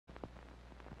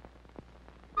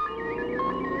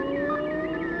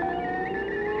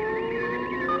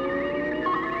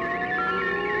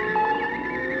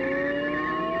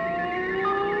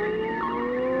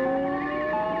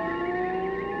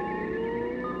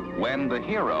When the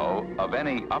hero of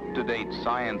any up-to-date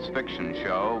science fiction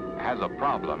show has a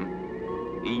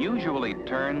problem, he usually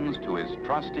turns to his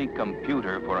trusty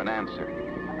computer for an answer.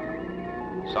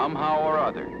 Somehow or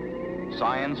other,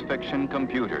 science fiction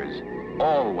computers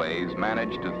always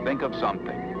manage to think of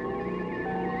something.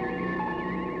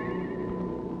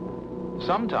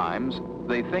 Sometimes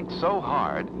they think so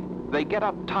hard, they get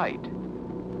uptight.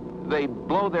 They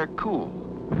blow their cool.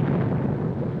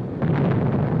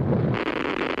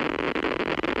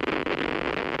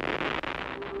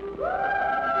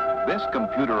 This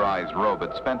computerized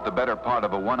robot spent the better part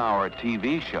of a one-hour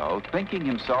TV show thinking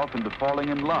himself into falling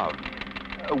in love.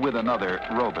 With another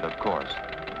robot, of course.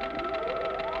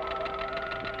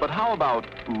 But how about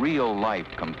real-life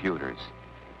computers?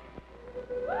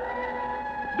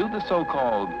 Do the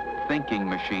so-called thinking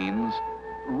machines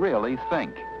really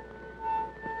think?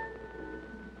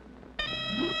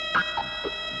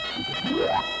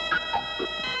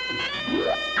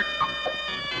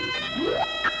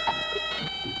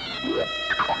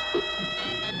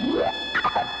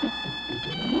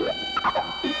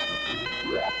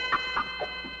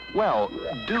 Well,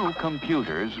 do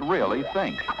computers really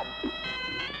think?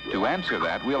 To answer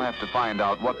that, we'll have to find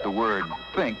out what the word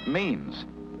think means.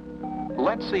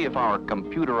 Let's see if our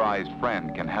computerized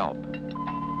friend can help.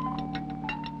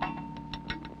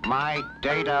 My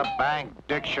data bank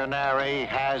dictionary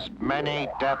has many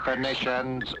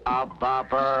definitions of the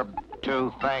verb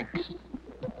to think.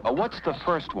 What's the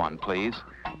first one, please?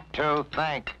 To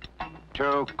think,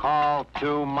 to call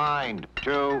to mind,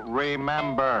 to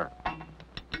remember.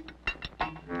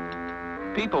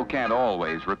 People can't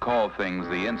always recall things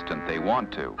the instant they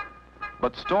want to,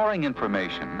 but storing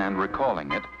information and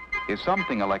recalling it is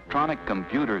something electronic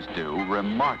computers do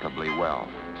remarkably well.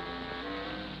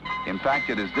 In fact,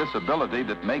 it is this ability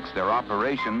that makes their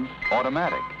operation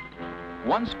automatic.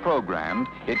 Once programmed,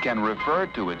 it can refer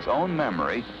to its own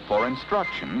memory for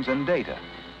instructions and data.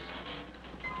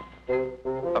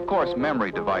 Of course,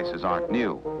 memory devices aren't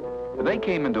new. They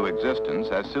came into existence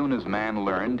as soon as man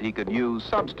learned he could use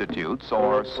substitutes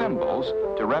or symbols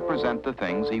to represent the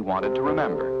things he wanted to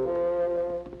remember.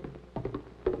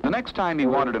 The next time he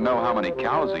wanted to know how many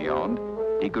cows he owned,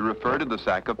 he could refer to the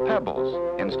sack of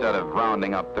pebbles instead of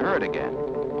rounding up the herd again.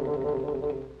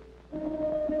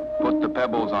 Put the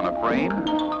pebbles on a frame,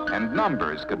 and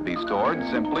numbers could be stored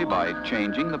simply by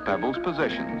changing the pebbles'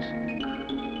 positions.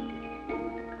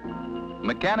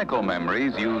 Mechanical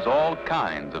memories use all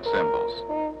kinds of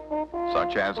symbols,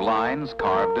 such as lines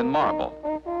carved in marble,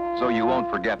 so you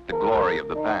won't forget the glory of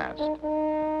the past.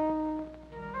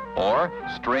 Or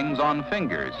strings on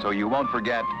fingers, so you won't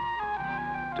forget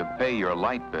to pay your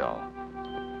light bill.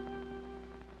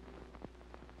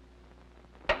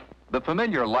 The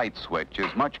familiar light switch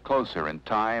is much closer in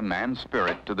time and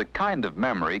spirit to the kind of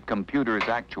memory computers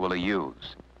actually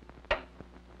use.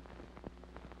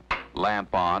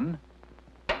 Lamp on,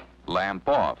 lamp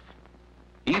off.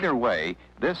 Either way,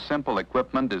 this simple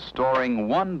equipment is storing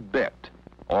one bit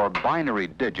or binary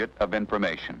digit of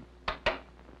information.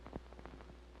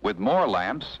 With more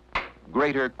lamps,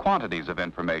 greater quantities of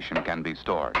information can be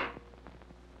stored.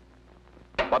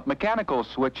 But mechanical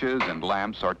switches and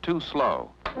lamps are too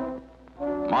slow.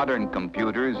 Modern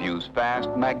computers use fast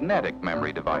magnetic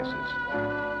memory devices,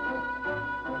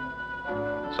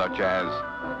 such as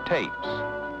tapes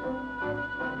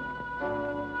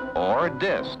or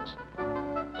discs,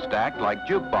 stacked like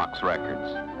jukebox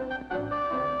records,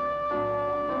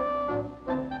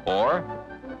 or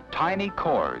tiny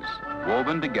cores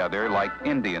woven together like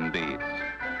Indian beads.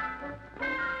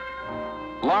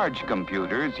 Large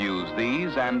computers use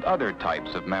these and other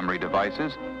types of memory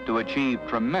devices to achieve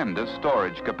tremendous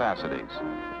storage capacities.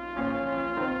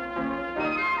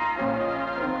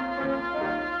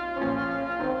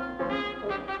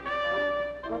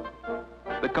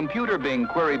 The computer being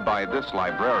queried by this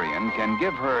librarian can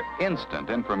give her instant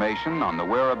information on the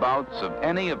whereabouts of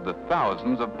any of the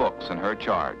thousands of books in her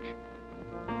charge.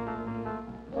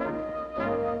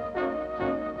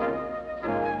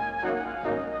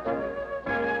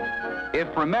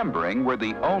 If remembering were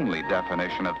the only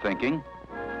definition of thinking,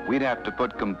 we'd have to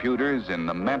put computers in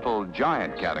the mental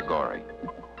giant category.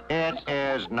 It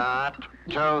is not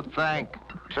to think,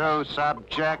 to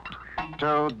subject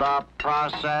to the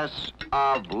process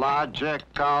of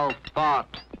logical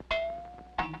thought.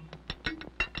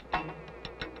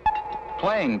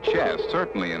 Playing chess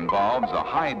certainly involves a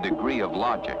high degree of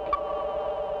logic.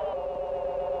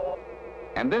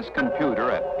 And this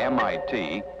computer at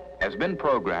MIT has been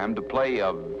programmed to play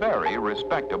a very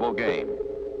respectable game.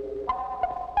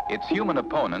 Its human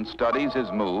opponent studies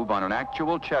his move on an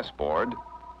actual chessboard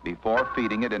before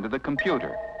feeding it into the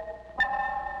computer.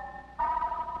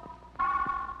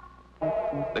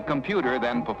 The computer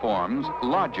then performs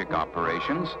logic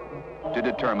operations to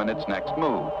determine its next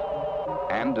move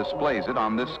and displays it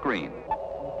on this screen.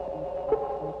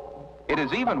 It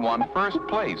has even won first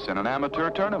place in an amateur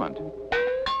tournament.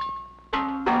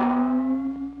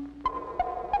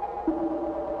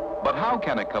 But how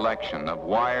can a collection of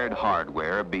wired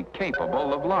hardware be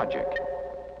capable of logic?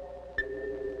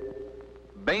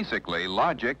 Basically,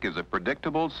 logic is a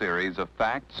predictable series of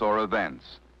facts or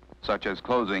events, such as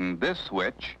closing this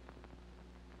switch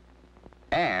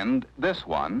and this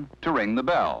one to ring the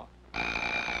bell.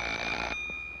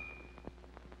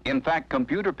 In fact,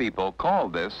 computer people call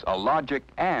this a logic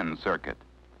AND circuit.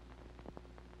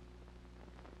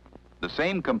 The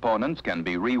same components can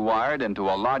be rewired into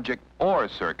a logic OR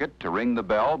circuit to ring the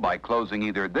bell by closing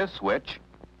either this switch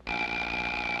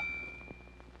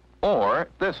or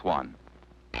this one.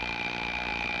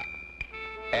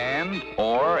 AND,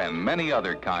 OR, and many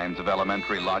other kinds of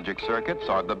elementary logic circuits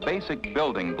are the basic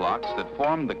building blocks that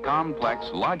form the complex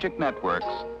logic networks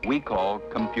we call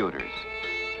computers.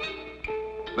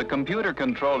 The computer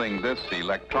controlling this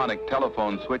electronic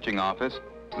telephone switching office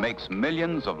makes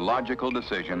millions of logical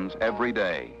decisions every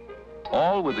day,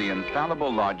 all with the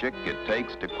infallible logic it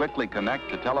takes to quickly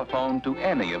connect the telephone to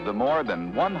any of the more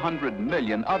than 100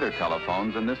 million other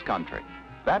telephones in this country.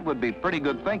 That would be pretty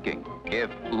good thinking if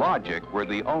logic were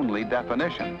the only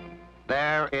definition.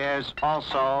 There is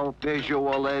also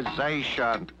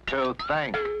visualization, to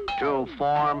think, to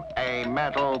form a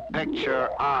mental picture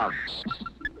of.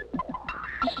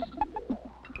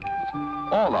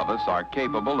 All of us are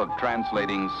capable of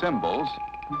translating symbols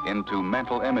into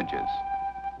mental images.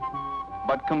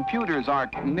 But computers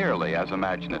aren't nearly as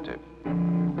imaginative.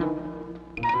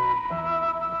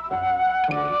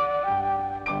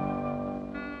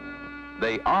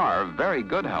 They are very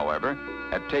good, however,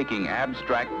 at taking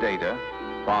abstract data,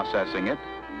 processing it,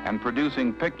 and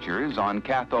producing pictures on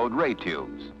cathode ray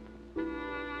tubes.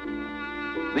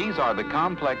 These are the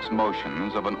complex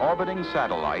motions of an orbiting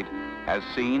satellite as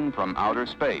seen from outer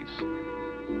space.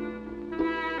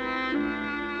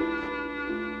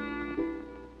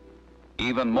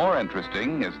 Even more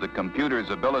interesting is the computer's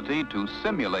ability to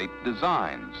simulate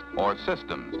designs or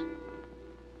systems.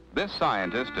 This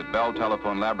scientist at Bell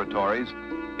Telephone Laboratories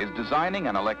is designing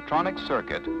an electronic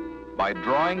circuit by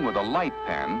drawing with a light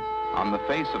pen on the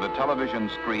face of a television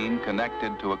screen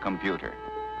connected to a computer.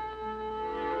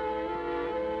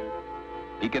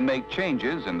 He can make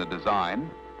changes in the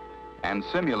design and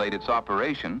simulate its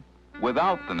operation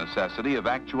without the necessity of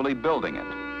actually building it.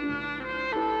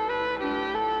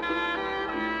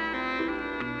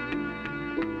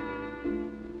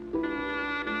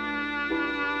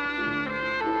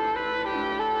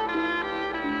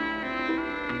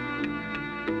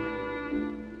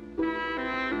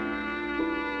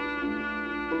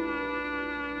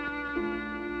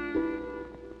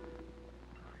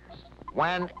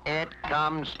 When it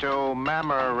comes to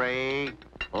memory,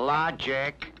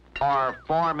 logic, or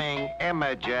forming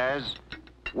images,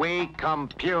 we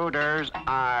computers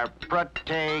are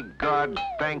pretty good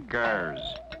thinkers.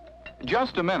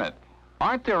 Just a minute.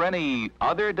 Aren't there any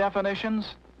other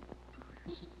definitions?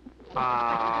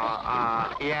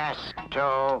 Yes,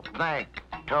 to think,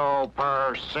 to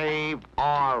perceive,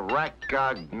 or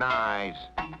recognize.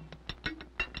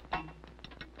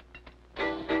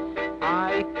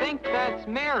 I think that's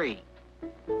Mary.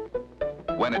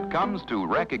 When it comes to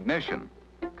recognition,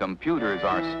 computers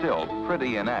are still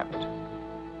pretty inept.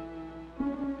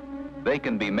 They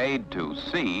can be made to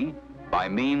see by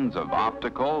means of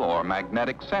optical or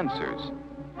magnetic sensors,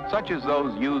 such as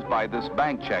those used by this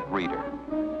bank check reader.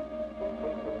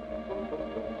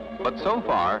 But so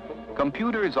far,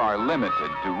 computers are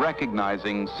limited to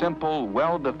recognizing simple,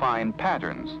 well-defined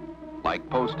patterns, like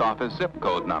post office zip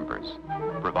code numbers,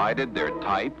 provided they're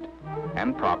typed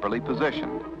and properly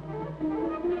positioned.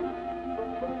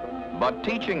 But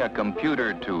teaching a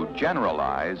computer to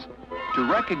generalize,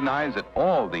 to recognize that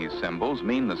all these symbols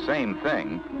mean the same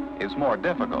thing, is more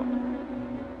difficult.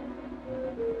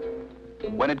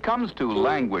 When it comes to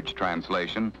language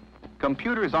translation,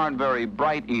 computers aren't very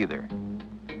bright either.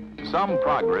 Some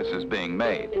progress is being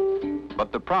made,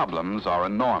 but the problems are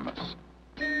enormous.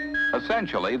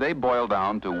 Essentially, they boil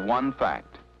down to one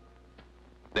fact.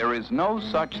 There is no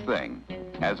such thing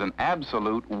as an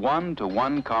absolute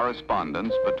one-to-one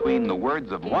correspondence between the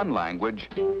words of one language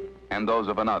and those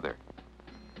of another.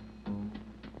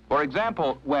 For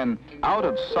example, when out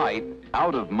of sight,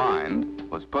 out of mind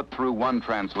was put through one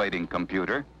translating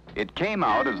computer, it came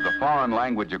out as the foreign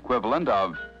language equivalent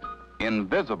of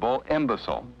invisible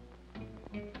imbecile.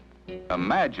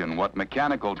 Imagine what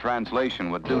mechanical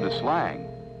translation would do to slang.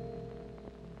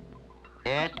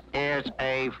 It is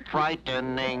a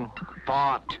frightening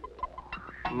thought.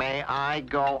 May I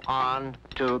go on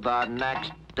to the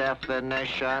next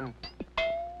definition?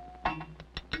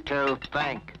 To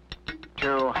think,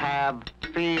 to have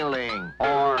feeling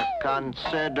or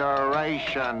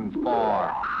consideration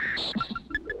for.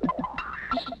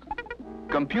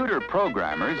 Computer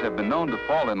programmers have been known to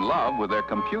fall in love with their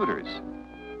computers,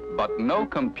 but no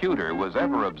computer was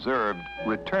ever observed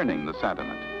returning the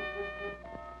sentiment.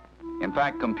 In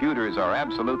fact, computers are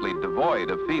absolutely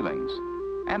devoid of feelings,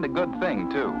 and a good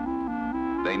thing, too.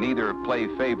 They neither play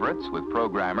favorites with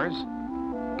programmers,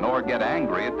 nor get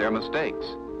angry at their mistakes.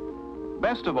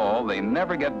 Best of all, they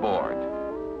never get bored.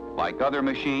 Like other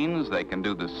machines, they can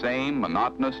do the same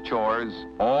monotonous chores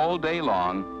all day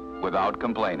long without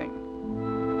complaining.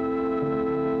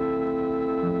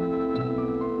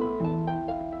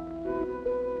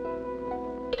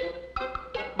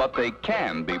 But they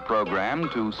can be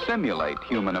programmed to simulate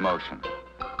human emotion.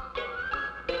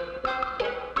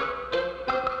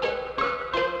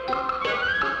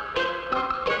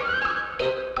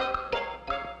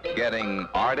 Getting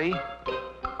arty?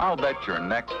 I'll bet your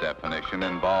next definition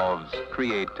involves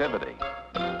creativity.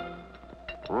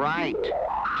 Right.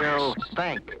 To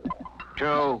think,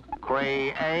 to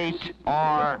create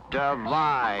or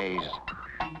devise.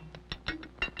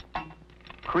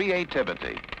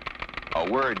 Creativity, a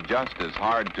word just as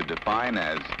hard to define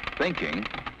as thinking,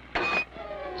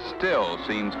 still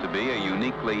seems to be a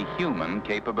uniquely human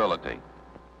capability.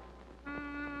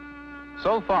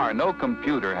 So far, no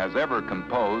computer has ever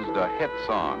composed a hit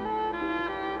song.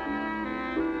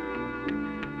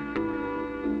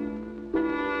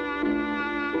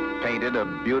 Painted a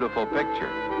beautiful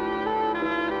picture.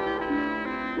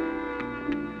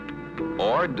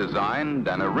 Or designed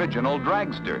an original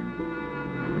dragster.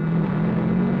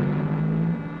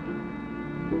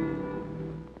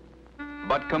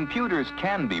 But computers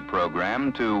can be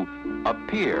programmed to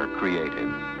appear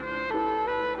creative.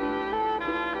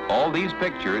 All these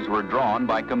pictures were drawn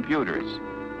by computers.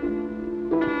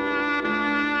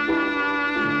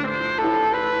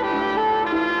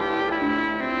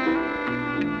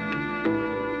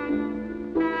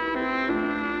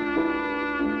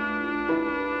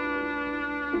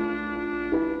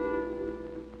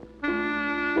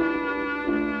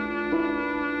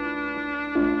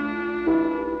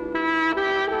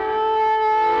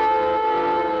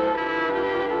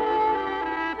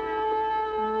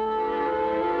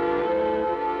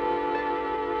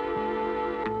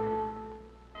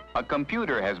 A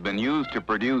computer has been used to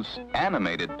produce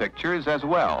animated pictures as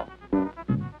well.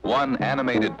 One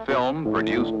animated film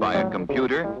produced by a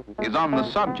computer is on the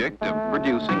subject of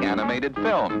producing animated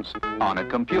films on a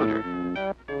computer.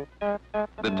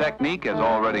 The technique has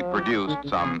already produced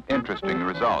some interesting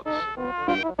results.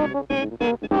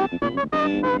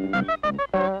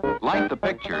 Like the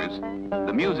pictures,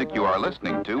 the music you are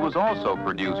listening to was also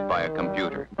produced by a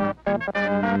computer.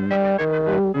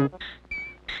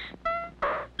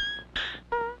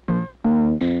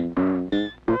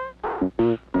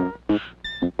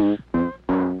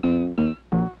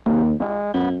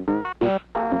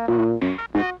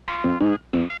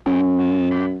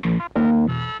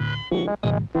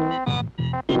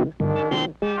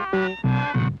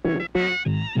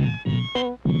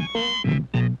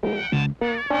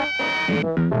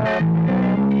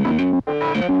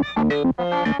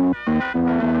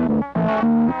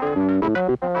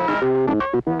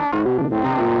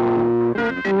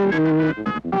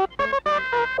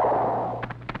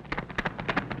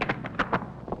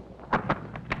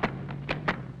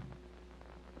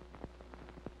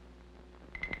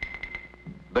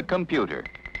 The computer,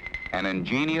 an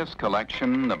ingenious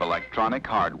collection of electronic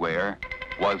hardware,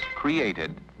 was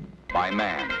created by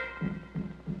man.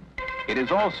 It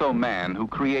is also man who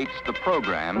creates the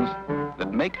programs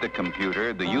that make the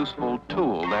computer the useful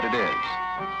tool that it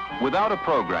is. Without a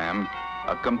program,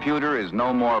 a computer is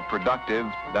no more productive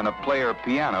than a player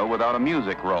piano without a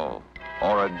music roll,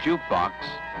 or a jukebox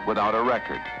without a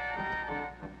record.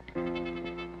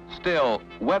 Still,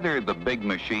 whether the big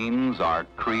machines are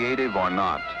creative or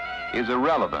not is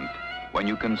irrelevant when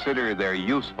you consider their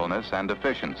usefulness and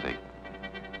efficiency.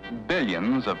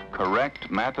 Billions of correct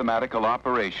mathematical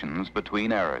operations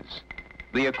between errors,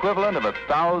 the equivalent of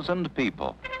 1,000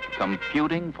 people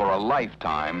computing for a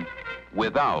lifetime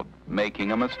without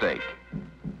making a mistake.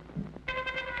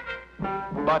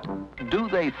 But do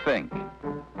they think?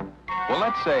 Well,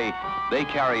 let's say they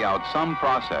carry out some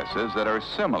processes that are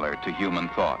similar to human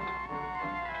thought.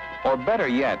 Or better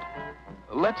yet,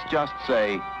 let's just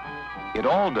say it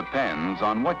all depends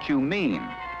on what you mean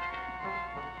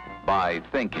by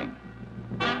thinking.